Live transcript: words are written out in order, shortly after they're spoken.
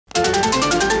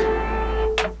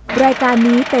รายการ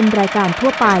นี้เป็นรายการทั่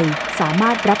วไปสามา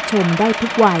รถรับชมได้ทุ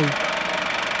กวัย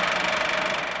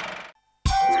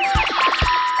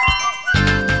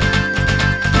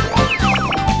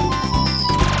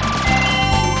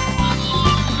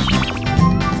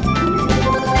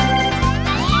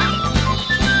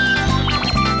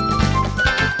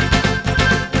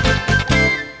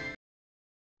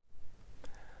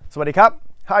สวัสดีครับ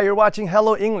Hi, you're watching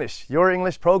Hello English, your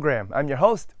English program. I'm your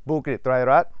host, บูกฤต ตราย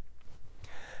รัตน์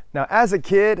Now, as a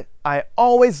kid, I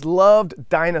always loved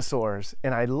dinosaurs,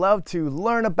 and I loved to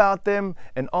learn about them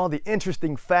and all the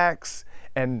interesting facts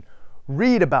and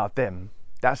read about them.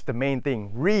 That's the main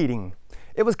thing, reading.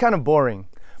 It was kind of boring.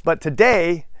 But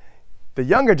today, the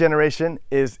younger generation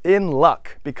is in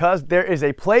luck because there is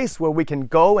a place where we can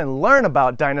go and learn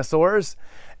about dinosaurs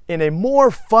in a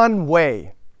more fun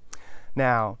way.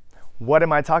 Now, what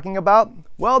am I talking about?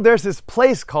 Well, there's this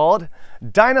place called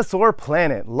Dinosaur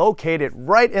Planet, located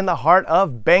right in the heart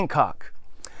of Bangkok.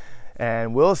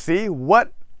 And we'll see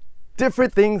what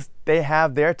different things they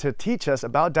have there to teach us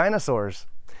about dinosaurs.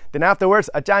 Then afterwards,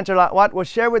 Ajahn Chalatwat will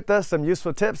share with us some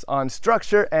useful tips on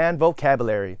structure and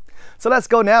vocabulary. So let's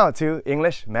go now to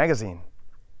English Magazine.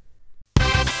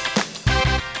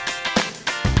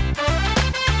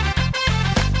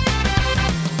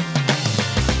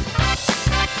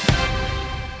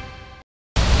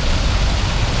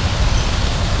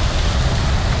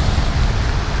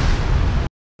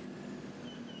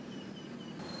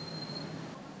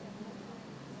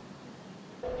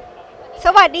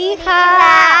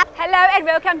 Hello and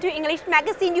welcome to English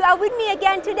Magazine. You are with me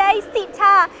again today,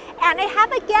 Sita, and I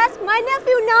have a guest, my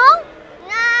nephew,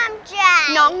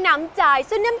 Nong Namjai.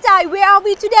 So Namjai, where are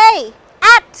we today?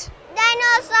 At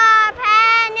Dinosaur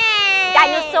Planet.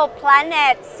 Dinosaur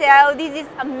Planet. So this is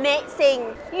amazing.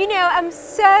 You know, I'm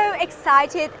so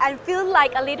excited and feel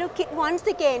like a little kid once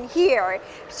again here.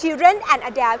 Children and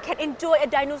adults can enjoy a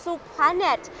dinosaur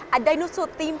planet, a dinosaur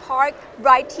theme park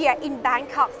right here in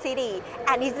Bangkok City,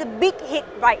 and it's a big hit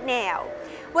right now.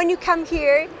 When you come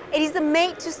here, it is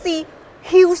amazing to see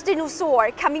huge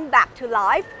dinosaur coming back to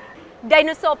life.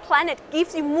 Dinosaur Planet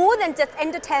gives you more than just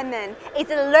entertainment. It's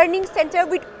a learning center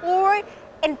with all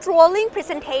enthralling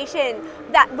presentation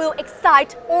that will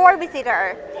excite all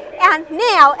visitors. And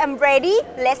now I'm ready.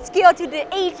 Let's go to the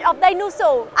age of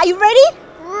dinosaur. Are you ready?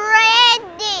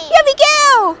 Ready. Here we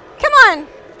go. Come on.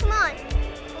 Come on.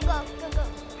 Go.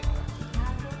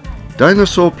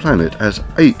 Dinosaur Planet has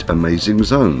 8 amazing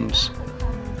zones.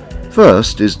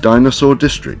 First is Dinosaur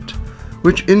District,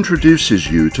 which introduces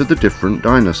you to the different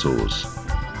dinosaurs.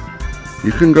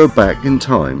 You can go back in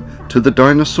time to the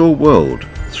dinosaur world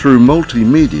through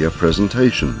multimedia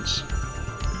presentations.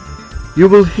 You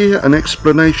will hear an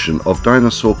explanation of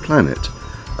Dinosaur Planet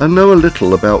and know a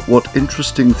little about what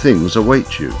interesting things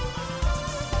await you.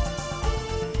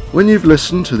 When you've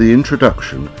listened to the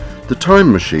introduction, the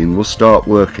time machine will start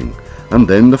working and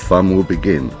then the fun will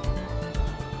begin.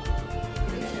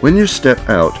 When you step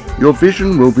out, your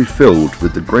vision will be filled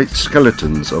with the great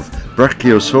skeletons of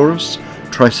Brachiosaurus,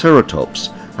 Triceratops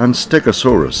and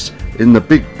Stegosaurus in the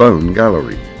Big Bone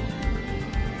Gallery.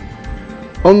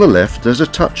 On the left there's a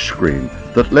touch screen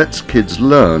that lets kids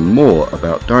learn more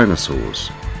about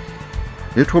dinosaurs.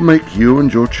 It will make you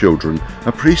and your children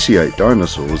appreciate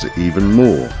dinosaurs even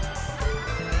more.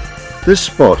 This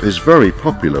spot is very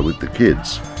popular with the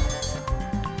kids.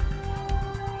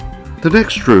 The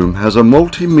next room has a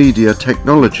multimedia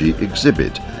technology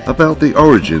exhibit about the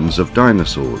origins of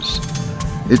dinosaurs.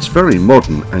 It's very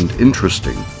modern and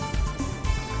interesting.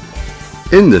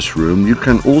 In this room you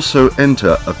can also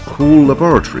enter a cool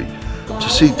laboratory to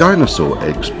see dinosaur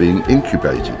eggs being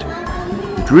incubated.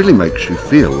 It really makes you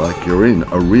feel like you're in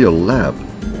a real lab.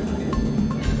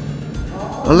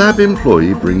 A lab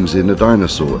employee brings in a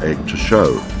dinosaur egg to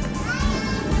show.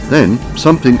 Then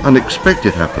something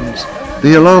unexpected happens.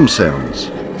 The alarm sounds.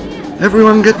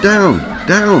 Everyone get down!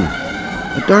 Down!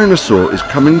 A dinosaur is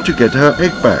coming to get her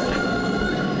egg back.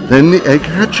 Then the egg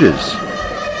hatches.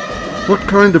 What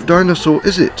kind of dinosaur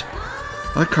is it?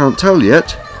 I can't tell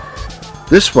yet.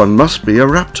 This one must be a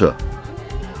raptor.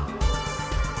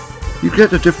 You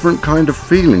get a different kind of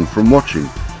feeling from watching.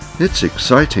 It's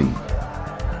exciting.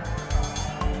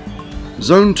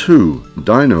 Zone 2,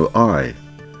 Dino Eye.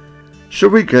 Shall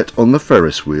we get on the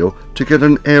Ferris wheel to get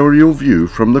an aerial view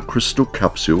from the crystal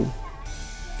capsule?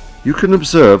 You can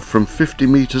observe from 50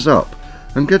 meters up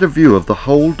and get a view of the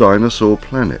whole dinosaur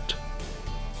planet.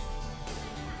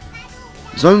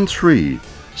 Zone 3,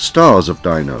 Stars of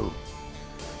Dino.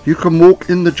 You can walk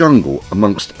in the jungle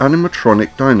amongst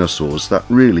animatronic dinosaurs that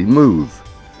really move.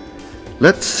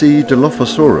 Let's see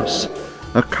Dilophosaurus,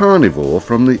 a carnivore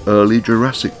from the early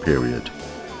Jurassic period.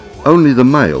 Only the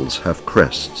males have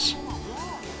crests.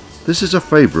 This is a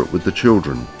favourite with the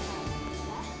children.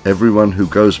 Everyone who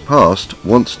goes past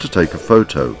wants to take a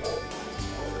photo.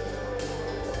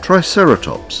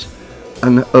 Triceratops,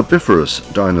 an herbivorous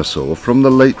dinosaur from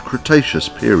the late Cretaceous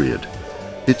period.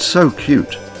 It's so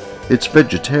cute. It's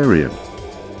vegetarian.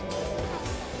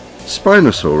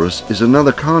 Spinosaurus is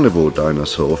another carnivore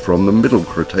dinosaur from the Middle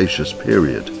Cretaceous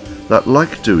period that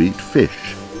liked to eat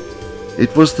fish.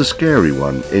 It was the scary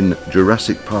one in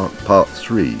Jurassic Park Part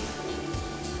 3.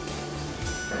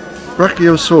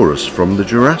 Brachiosaurus from the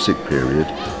Jurassic period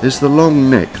is the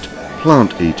long-necked,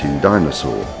 plant-eating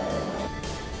dinosaur.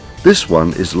 This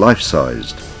one is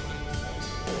life-sized.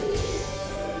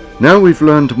 Now we've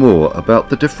learned more about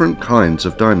the different kinds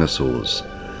of dinosaurs.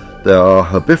 There are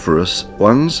herbivorous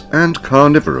ones and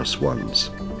carnivorous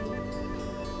ones.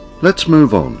 Let's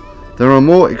move on. There are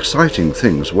more exciting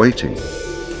things waiting.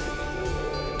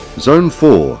 Zone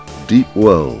 4, Deep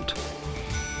World.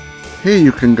 Here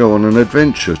you can go on an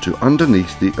adventure to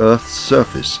underneath the Earth's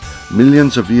surface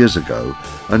millions of years ago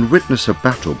and witness a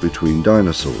battle between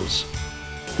dinosaurs.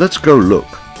 Let's go look.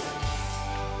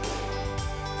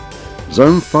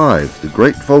 Zone 5, the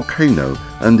Great Volcano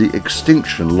and the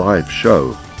Extinction Live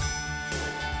Show.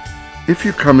 If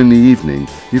you come in the evening,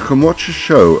 you can watch a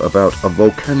show about a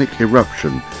volcanic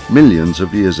eruption millions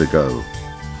of years ago.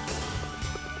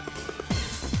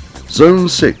 Zone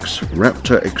 6,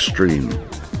 Raptor Extreme.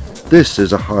 This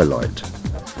is a highlight.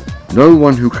 No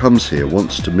one who comes here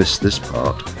wants to miss this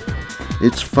part.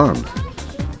 It's fun.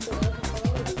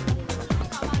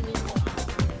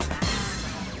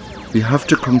 You have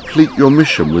to complete your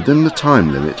mission within the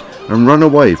time limit and run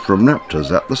away from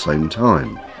raptors at the same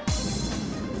time.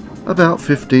 About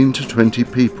 15 to 20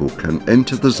 people can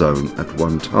enter the zone at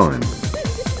one time.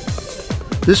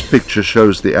 This picture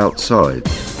shows the outside.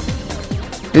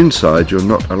 Inside you're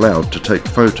not allowed to take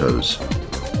photos.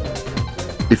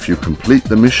 If you complete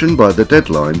the mission by the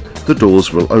deadline, the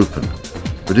doors will open.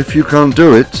 But if you can't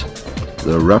do it,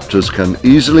 the raptors can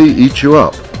easily eat you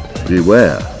up.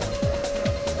 Beware.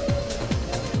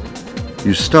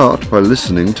 You start by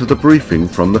listening to the briefing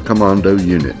from the commando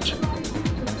unit.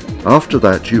 After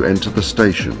that you enter the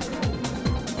station.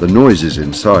 The noises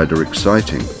inside are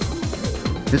exciting.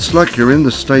 It's like you're in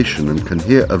the station and can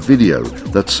hear a video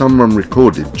that someone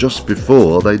recorded just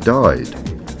before they died.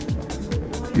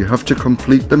 You have to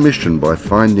complete the mission by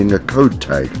finding a code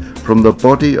tag from the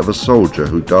body of a soldier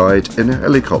who died in a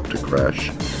helicopter crash,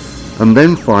 and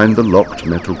then find the locked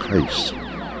metal case.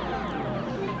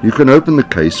 You can open the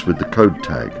case with the code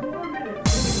tag.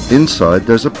 Inside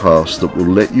there's a pass that will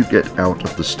let you get out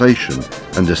of the station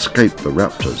and escape the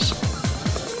raptors.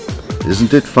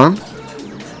 Isn't it fun?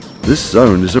 This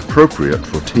zone is appropriate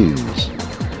for teens.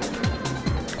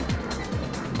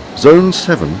 Zone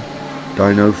 7,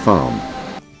 Dino Farm.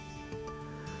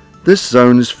 This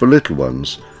zone is for little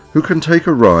ones who can take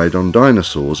a ride on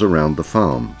dinosaurs around the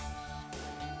farm.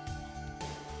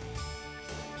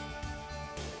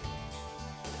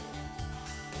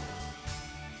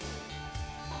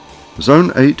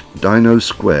 Zone 8, Dino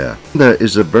Square. There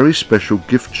is a very special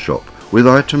gift shop with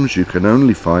items you can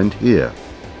only find here.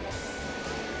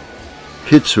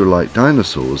 Kids who like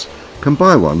dinosaurs can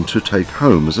buy one to take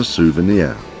home as a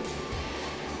souvenir.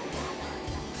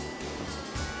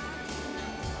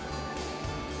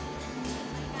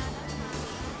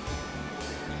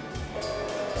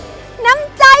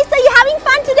 So you're having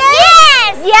fun today?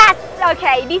 Yes! Yes!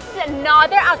 Okay, this is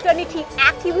another alternative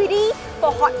activity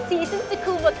for hot season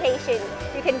school vacation.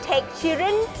 You can take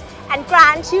children and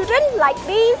grandchildren like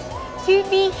this to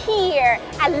be here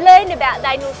and learn about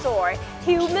dinosaurs.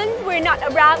 Humans were not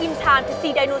around in time to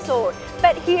see dinosaurs,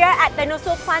 but here at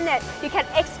Dinosaur Planet, you can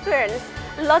experience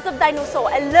lots of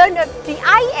dinosaurs and learn the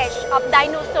age of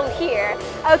dinosaurs here.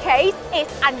 Okay,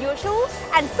 it's unusual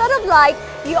and sort of like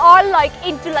you are like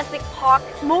in Jurassic Park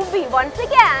movie once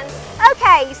again.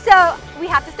 Okay, so we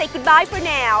have to say goodbye for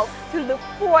now to look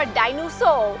for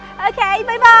dinosaur. Okay,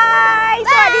 bye bye.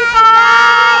 สวัสดีค่ะ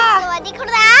สวัสดีค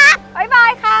รับ bye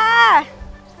bye ค่ะ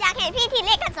อยากเห็นพี่ทีเ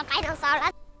ล็กกับสไปโนซอรั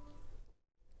ส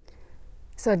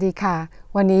สวัสดีค่ะ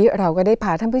วันนี้เราก็ได้พ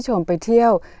าท่านผู้ชมไปเที่ย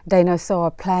ว Dinosaur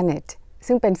Planet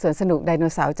ซึ่งเป็นสวนสนุกไดโน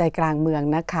เสาร์ใจกลางเมือง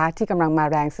นะคะที่กำลังมา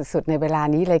แรงสุดๆในเวลา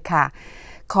นี้เลยค่ะ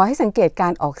ขอให้สังเกตกา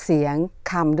รออกเสียง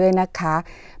คำด้วยนะคะ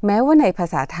แม้ว่าในภา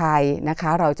ษาไทยนะคะ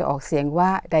เราจะออกเสียงว่า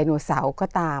ไดโนเสาร์ก็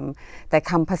ตามแต่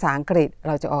คำภาษาอังกฤษเ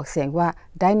ราจะออกเสียงว่า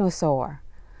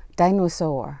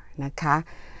dinosaur นะคะ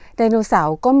ไดโนเสา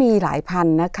ร์ก็มีหลายพัน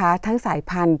ธุ์นะคะทั้งสาย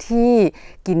พันธุ์ที่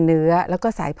กินเนื้อแล้วก็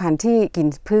สายพันธุ์ที่กิน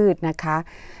พืชนะคะ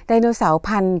ไดโนเสาร์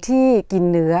พันธุ์ที่กิน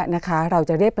เนื้อนะคะเรา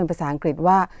จะเรียกเป็นภาษาอังกฤษ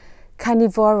ว่า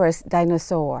carnivorous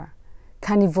dinosaur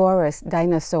carnivorous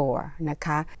dinosaur นะค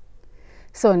ะ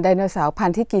ส่วนไดโนเสาร์พัน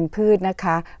ธุ์ที่กินพืชนะค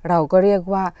ะเราก็เรียก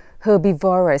ว่า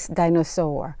herbivorous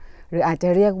dinosaur หรืออาจจะ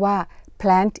เรียกว่า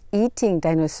plant eating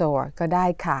dinosaur ก็ได้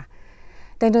ค่ะ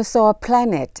Dinosaur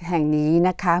Planet แห่งนี้น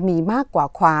ะคะมีมากกว่า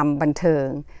ความบันเทิง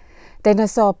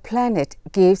Dinosaur Planet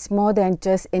gives more than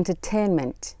just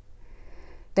entertainment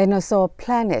Dinosaur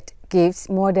Planet gives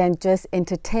more than just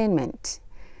entertainment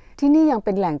ที่นี่ยังเ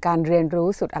ป็นแหล่งการเรียนรู้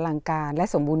สุดอลังการและ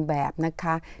สมบูรณ์แบบนะค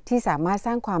ะที่สามารถส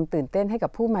ร้างความตื่นเต้นให้กั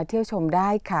บผู้มาเที่ยวชมได้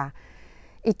ค่ะ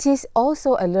It is also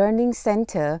a learning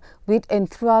center with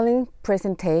enthralling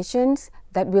presentations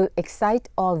that will excite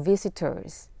all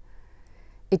visitors.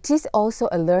 It is also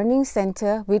a learning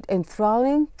center with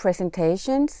enthralling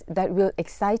presentations that will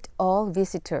excite all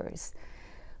visitors.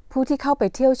 ผู้ที่เข้าไป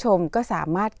เที่ยวชมก็สา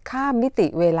มารถข้ามมิติ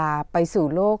เวลาไปสู่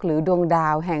โลกหรือดวงดา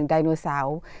วแห่งไดโนเสา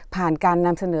ร์ผ่านการน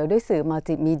ำเสนอด้วยสื่อมัล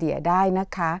ติมีเดียได้นะ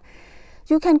คะ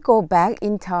You can go back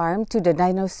in time to the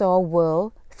dinosaur world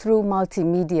through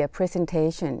multimedia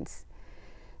presentations.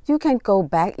 You can go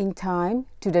back in time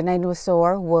to the dinosaur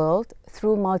world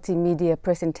through multimedia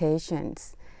presentations.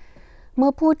 เมื่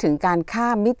อพูดถึงการข้า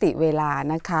มมิติเวลา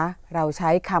นะคะเราใช้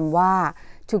คำว่า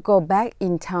to go back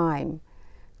in time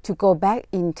to go back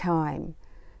in time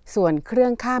ส่วนเครื่อ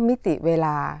งข้ามมิติเวล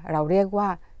าเราเรียกว่า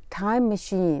time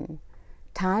machine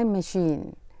time machine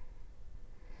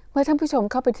เมื่อท่านผู้ชม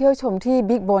เข้าไปเที่ยวชมที่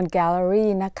Big Bone Gallery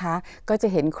นะคะก็จะ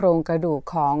เห็นโครงกระดูก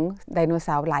ของไดโนเส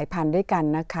าร์หลายพันด้วยกัน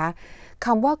นะคะค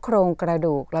ำว่าโครงกระ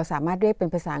ดูกเราสามารถเรียกเป็น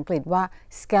ภาษาอังกฤษว่า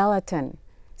skeleton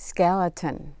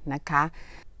skeleton นะคะ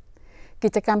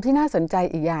กิจกรรมที่น่าสนใจ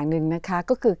อีกอย่างหนึ่งนะคะ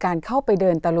ก็คือการเข้าไปเดิ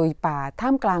นตะลุยป่าท่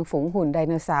ามกลางฝูงหุ่นได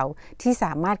โนเสาร์ที่ส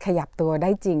ามารถขยับตัวได้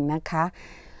จริงนะคะ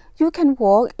You can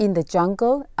walk in the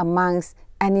jungle amongst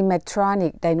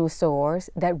animatronic dinosaurs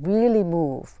that really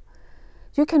move.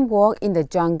 You can walk in the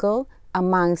jungle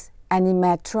amongst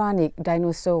animatronic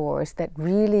dinosaurs that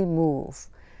really move.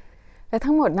 และ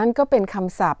ทั้งหมดนั้นก็เป็นค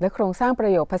ำศัพท์และโครงสร้างปร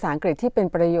ะโยคภาษาอังกฤษที่เป็น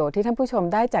ประโยชน์ที่ท่านผู้ชม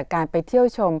ได้จากการไปเที่ยว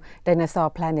ชม Dinosaur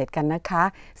Planet กันนะคะ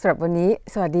สำหรับวันนี้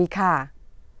สวัสดีค่ะ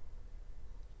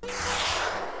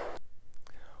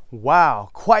Wow,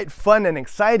 quite fun and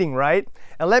exciting, right?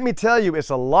 And let me tell you, it's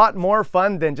a lot more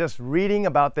fun than just reading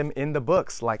about them in the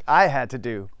books like I had to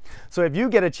do. So if you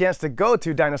get a chance to go to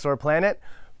Dinosaur Planet,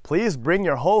 please bring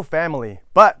your whole family.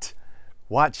 But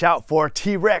watch out for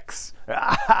T-Rex.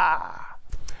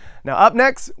 Now up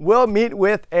next, we'll meet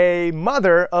with a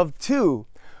mother of two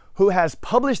who has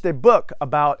published a book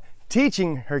about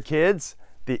teaching her kids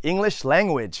the English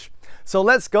language. So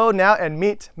let's go now and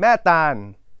meet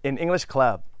Matan in English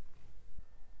Club.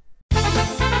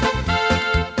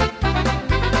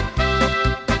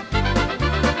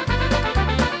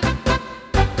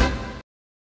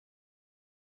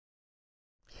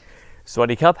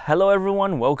 Sawasdee Krub. Hello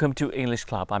everyone, welcome to English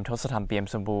Club. I'm Thossatham Piam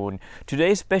Samboon.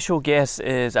 Today's special guest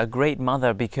is a great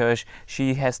mother because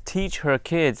she has teach her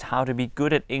kids how to be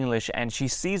good at English and she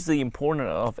sees the importance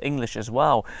of English as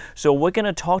well. So we're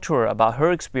going to talk to her about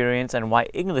her experience and why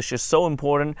English is so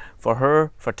important for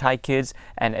her, for Thai kids,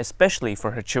 and especially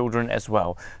for her children as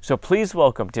well. So please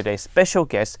welcome today's special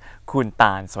guest, Kun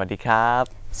Tan. Sawasdee Krub.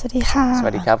 สวัสดีค่ะ ส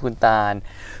วัสดีครับคุณตาล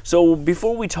So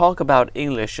before we talk about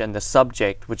English and the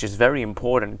subject, which is very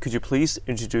important, could you please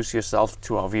introduce yourself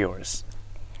to our viewers?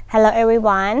 Hello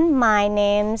everyone my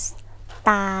name's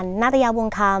Tan Nataya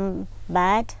Wongkam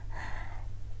but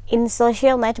in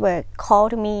social network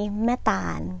called me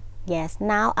Metan. Yes,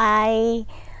 now I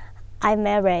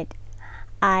married.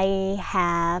 I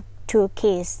have 2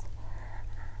 kids.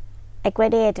 I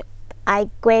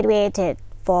graduated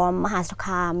from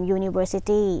Mahasukam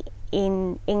University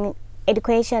in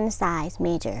education science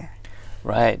major.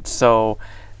 Right, so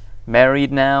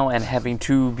married now and having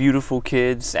 2 beautiful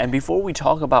kids. And before we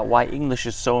talk about why English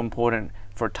is so important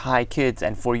for Thai kids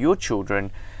and for your children,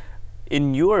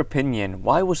 in your opinion,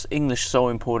 why was English so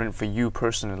important for you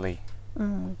personally?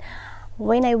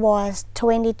 When I was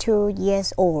 22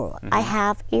 years old, I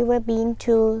have ever been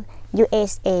to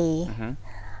USA.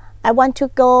 I want to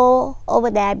go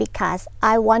over there because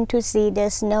I want to see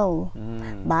the snow.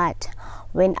 But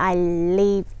when I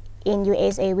live in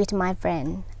USA with my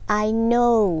friend, I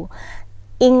know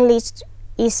English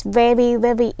is very,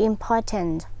 very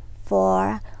important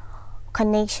for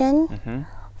connection,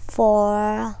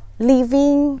 for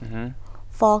living,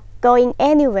 for going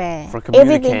anywhere. For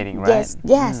communicating, everything, right?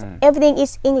 Yes, everything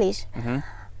is English.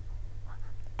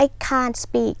 I can't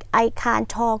speak, I can't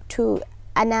talk to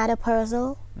another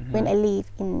person when I live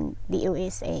in the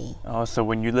USA. Oh, so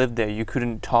when you lived there, you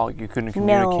couldn't talk, you couldn't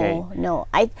communicate. No.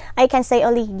 I can say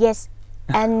only yes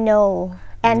and no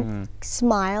and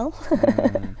smile.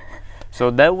 So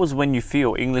that was when you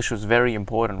feel English was very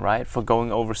important, right? For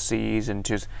going overseas and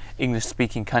to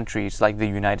English-speaking countries like the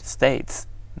United States.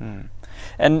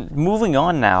 And moving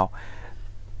on now,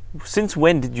 since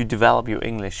when did you develop your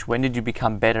English? When did you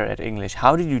become better at English?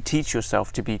 How did you teach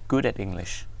yourself to be good at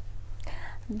English?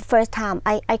 First time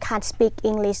I can't speak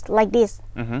English like this.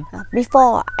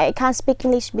 Before I can't speak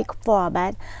English before,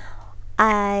 but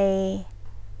I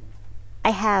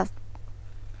have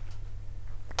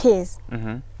kids.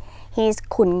 He's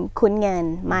Kun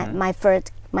Ngan, my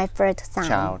first son.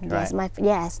 Child, yes, right.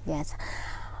 yes.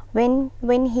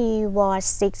 When he was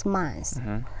 6 months,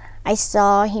 I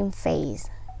saw him face,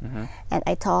 and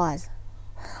I thought,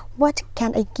 what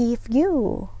can I give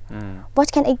you?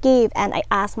 What can I give? And I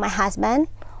asked my husband,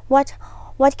 what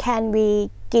can we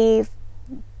give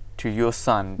to your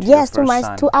son? Yes,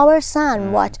 to our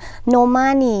son. What? No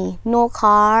money, no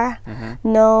car,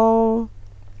 no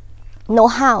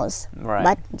house.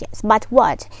 Right. But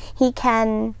what? He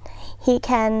can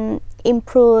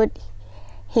improve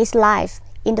his life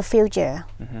in the future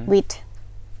with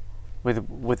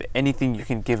anything you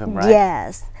can give him, right?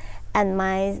 Yes. And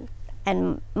my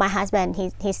husband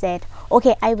he said,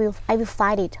 okay, I will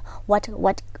fight it. What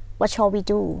shall we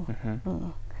do?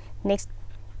 Next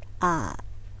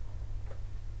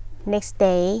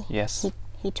day, yes,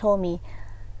 he told me,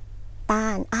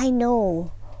 Tan, I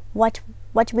know what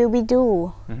will we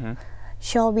do?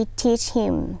 Shall we teach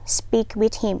him, speak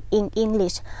with him in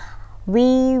English?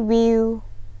 We will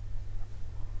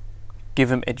give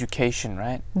him education,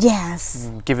 right? Yes.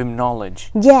 Give him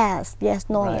knowledge. Yes,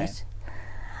 knowledge. Right.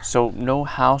 So no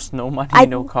house, no money,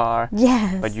 no car.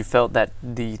 Yes. But you felt that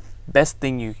the best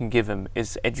thing you can give him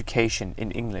is education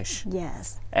in English.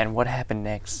 Yes. And what happened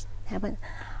next?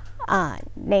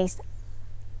 Next,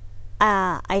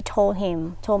 I told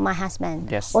my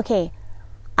husband, yes, okay,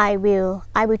 I will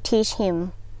teach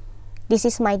him. This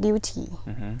is my duty.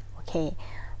 Okay.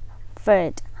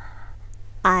 First,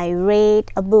 I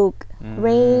read a book,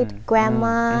 read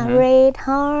grammar, read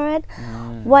hard.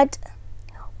 What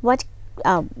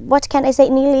can I say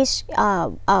in English?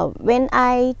 When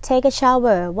I take a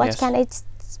shower, what can I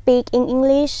speak in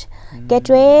English? Get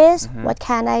dressed, what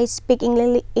can I speak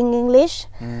in English?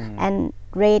 And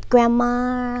read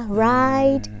grammar,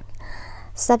 write,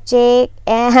 subject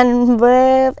and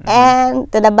verb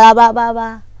and blah blah blah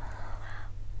blah.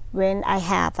 When I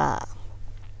have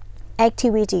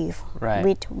activity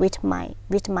with my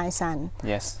son.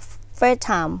 Yes. First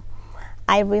time,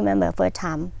 I remember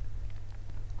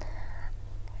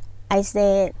I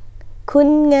said,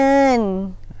 Kun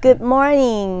Ngan, good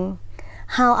morning.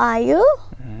 How are you?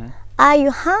 Are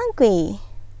you hungry?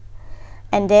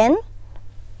 And then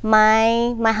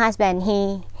my husband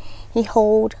he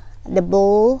hold the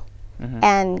bowl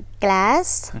and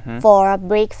glass for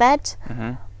breakfast.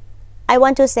 I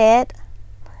want to say it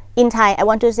in Thai. I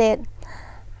want to say,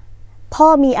 พ่อ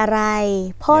มีอะไร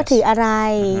พ่อถืออะไร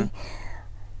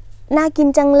น่ากิน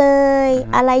จังเลย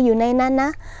อะไรอยู่ในนั้นน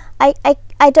ะ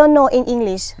I don't know in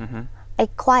English. I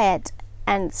quiet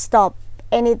and stop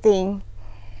anything,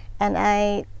 and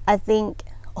I think,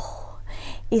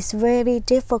 it's very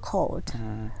difficult.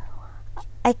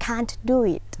 I can't do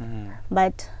it.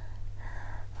 But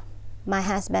my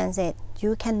husband said,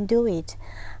 you can do it.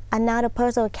 Another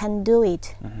person can do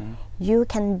it. You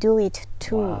can do it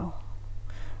too. Wow.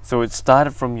 So it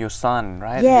started from your son,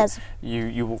 right? Yes.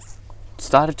 You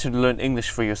started to learn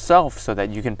English for yourself so that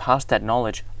you can pass that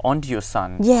knowledge on to your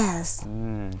son. Yes.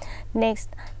 Next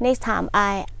time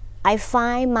I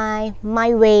find my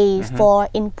way for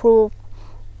improve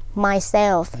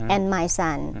myself and my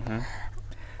son.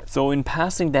 So in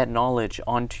passing that knowledge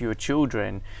on to your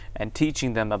children and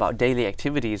teaching them about daily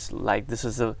activities, like this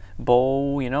is a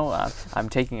bowl, I'm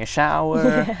taking a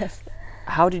shower. Yes.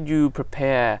 How did you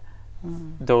prepare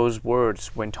those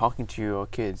words when talking to your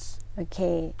kids?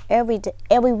 Okay,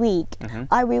 every week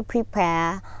I will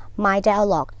prepare my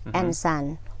dialogue and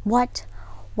son. What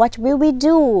will we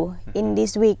do in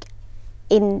this week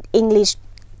in English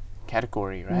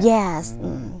category, right? Yes.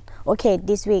 Okay,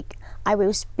 this week I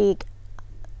will speak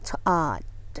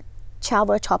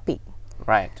shower topic.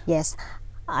 Right. Yes,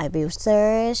 I will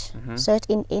search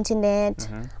in internet,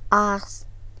 ask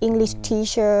English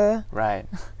teacher. Right.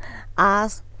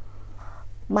 Ask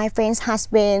my friend's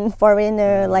husband,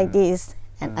 foreigner, like this,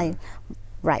 and I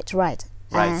write.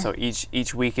 Right. So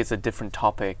each week is a different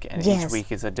topic, and each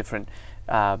week is a different,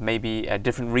 maybe a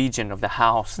different region of the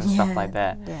house and stuff like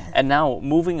that. And now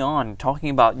moving on, talking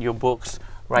about your books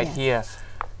right here,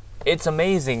 it's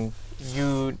amazing.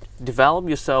 You develop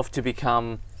yourself to become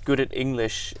good at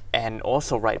English and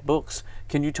also write books.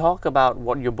 Can you talk about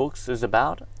what your books is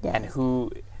about and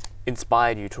who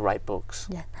inspired you to write books?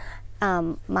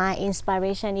 My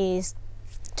inspiration is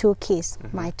two kids,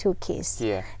 my two kids.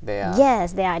 Yeah, they are.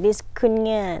 Yes, they are. This Kun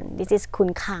Ngen, this is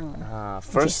Kun Kang.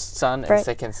 First son and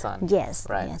second son. Yes,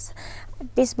 right. Yes.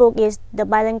 This book is the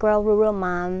bilingual rural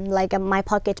mom, like my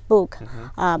pocket book.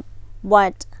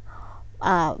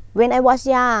 When I was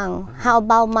young, how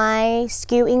about my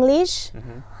skill English?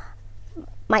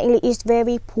 My English is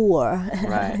very poor.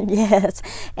 Right. Yes,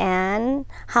 and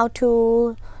how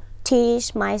to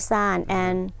teach my son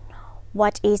and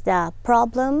what is the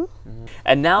problem.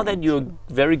 And now that you're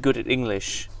very good at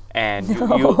English and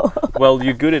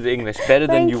you're good at English better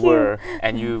than you were,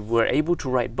 and you were able to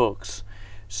write books.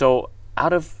 So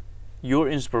out of your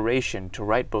inspiration to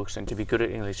write books and to be good at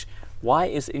English, why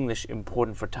is English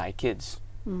important for Thai kids?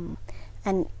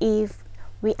 And if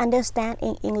we understand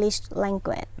in English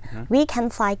language, we can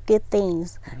find good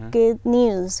things, good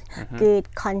news,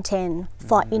 good content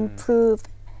for improve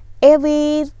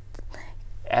every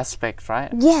aspect, right?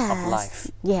 Yes. Of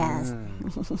life. Yes.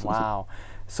 Wow.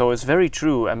 So it's very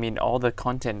true. I mean, all the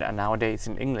content are nowadays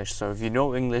in English. So if you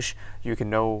know English, you can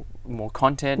know more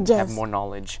content, have more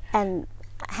knowledge. And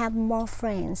have more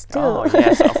friends too. Oh,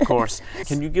 yes, of course.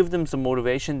 Can you give them some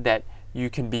motivation that you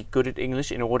can be good at English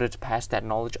in order to pass that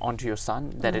knowledge on to your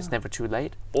son, that it's never too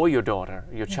late? Or your daughter,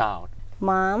 your child?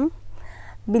 Mom,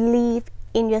 believe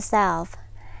in yourself.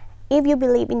 If you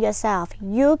believe in yourself,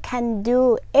 you can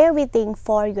do everything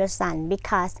for your son,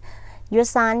 because your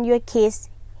son, your kids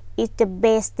is the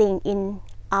best thing in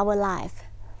our life.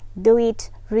 Do it,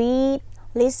 read,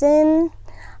 listen,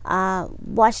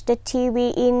 watch the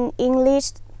TV in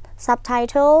English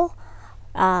subtitle,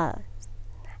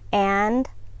 and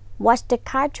watch the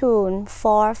cartoon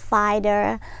for find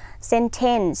the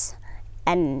sentence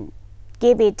and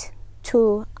give it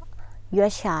to your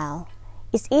child.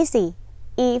 It's easy.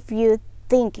 If you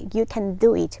think you can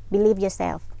do it, believe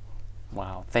yourself.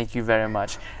 Wow, thank you very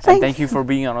much. And thank you for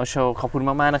being on our show. ขอบคุณม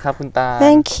ากๆนะครับคุณตา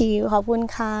Thank you. ขอบคุณ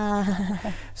ค่ะ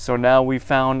So now we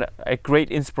found a great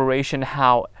inspiration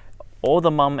how all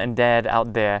the mom and dad out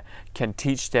there can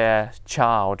teach their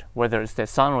child, whether it's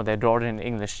their son or their daughter, in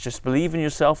English. Just believe in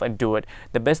yourself and do it.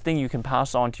 The best thing you can pass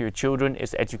on to your children is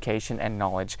education and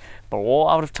knowledge. But we're all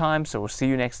out of time, so we'll see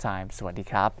you next time. สวัสดี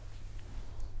ครับ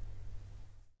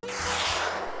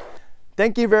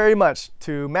Thank you very much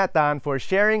to Matan for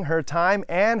sharing her time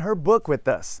and her book with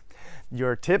us.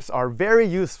 Your tips are very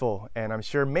useful, and I'm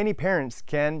sure many parents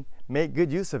can make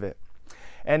good use of it.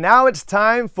 And now it's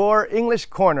time for English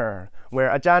Corner, where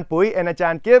Ajahn Pui and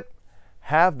Ajahn Kip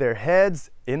have their heads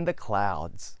in the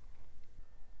clouds.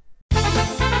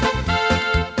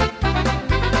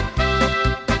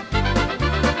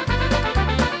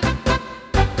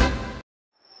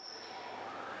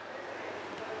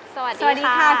 สวัสดี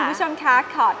ค่ะคุณผู้ชมคะ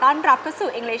ขอต้อนรับเข้าสู่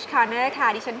English Corner ค่ะ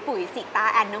ดิฉันปุ๋ยสิตา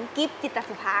แอนน้องกิฟจิตร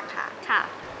สุภาค่ะค่ะ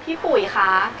พี่ปุ๋ยค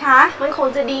ะมันคง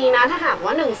จะดีนะถ้าหากว่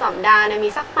า1สัปดาห์เนี่ยมี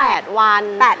สัก8วั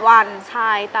นใ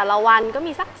ช่แต่ละวันก็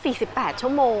มีสัก48ชั่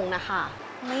วโมงนะคะ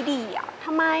ไม่ดีอ่ะท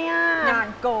ำไมอ่ะงาน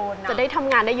โกนจะได้ท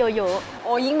ำงานได้เยอะๆโ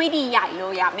อ้ยิ่งไม่ดีใหญ่เล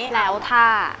ยอ่ะไม่แล้วถ้า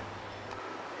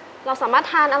เราสามารถ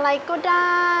ทานอะไรก็ไ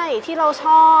ด้ที่เราช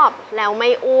อบแล้วไม่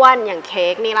อ้วนอย่างเค้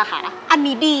กนี่ล่ะค่ะอัน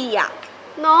นี้ดีอ่ะ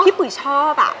เนาะพี่ปุ๋ยชอ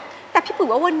บอ่ะแต่พี่ปุ๋ย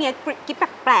ว่าวันนี้กิ๊บ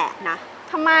แปลกๆนะ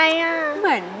ทำไมอ่ะเห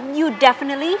มือน you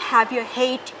definitely have your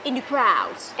head in the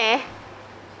clouds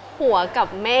หัวกับ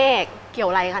เมฆเกี่ยว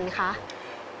อะไรกันคะ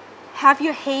have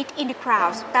your head in the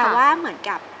clouds แปลว่าเหมือน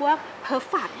กับพวกเพ้อ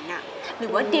ฝันน่ะหรื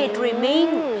อว่า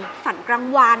daydreaming ฝันกลาง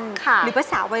วันหรือภา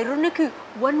ษาวัยรุ่นนี่คือ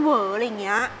วันเวอร์อะไรเ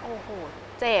งี้ยโอ้โห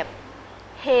เจ็บ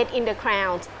head in the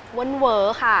clouds วันเวอ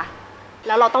ร์ค่ะแ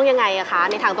ล้วเราต้องยังไงอะคะ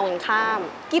ในทางตรงกันข้าม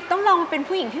กิ๊บต้องลองมาเป็น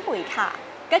ผู้หญิงพี่ปุ๋ยค่ะ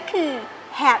ก็คือ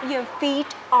have your feet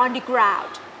on the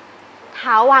ground เ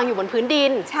ท้าวางอยู่บนพื้นดิ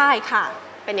นใช่ค่ะ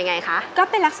เป็นยังไงคะก็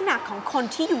เป็นลักษณะของคน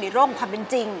ที่อยู่ในโลกความเป็น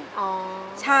จริง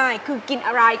ใช่คือกินอ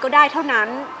ะไรก็ได้เท่านั้น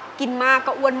กินมาก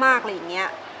ก็อ้วนมากอะไรอย่างเงี้ย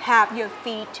have your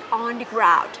feet on the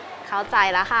ground เข้าใจ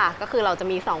แล้วค่ะก็คือเราจะ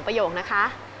มี2ประโยคนะคะ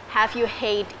have your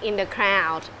head in the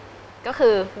cloud ก็คื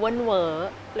อวันเวอร์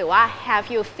หรือว่า have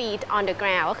your feet on the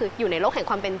ground ก็คืออยู่ในโลกแห่ง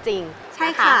ความเป็นจริงใช่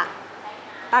ค่ะ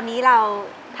ตอนนี้เรา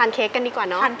ทานเค้กกันดีกว่า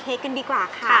เนาะทานเค้กกันดีกว่า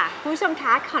ค่ะคุณผู้ชมค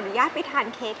ะขออนุญาตไปทาน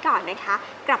เค้กก่อนนะคะ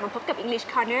กลับมาพบกับ English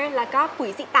Corner แล้วก็ปุ๋ย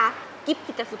สิตากิฟ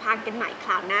จิตรสุภากันใหม่ค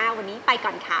ราวหน้าวันนี้ไปก่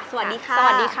อนค่ะสวัสดีค่ะส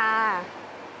วัสดีค่ะ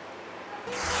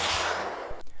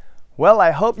Well,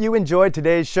 I hope you enjoyed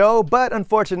today's show, but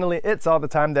unfortunately, it's all the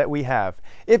time that we have.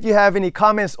 If you have any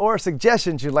comments or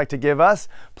suggestions you'd like to give us,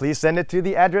 please send it to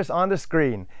the address on the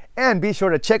screen. And be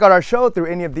sure to check out our show through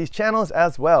any of these channels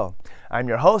as well. I'm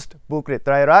your host, Bukrit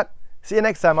Trairat. See you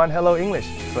next time on Hello English.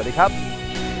 สวัสดีครับ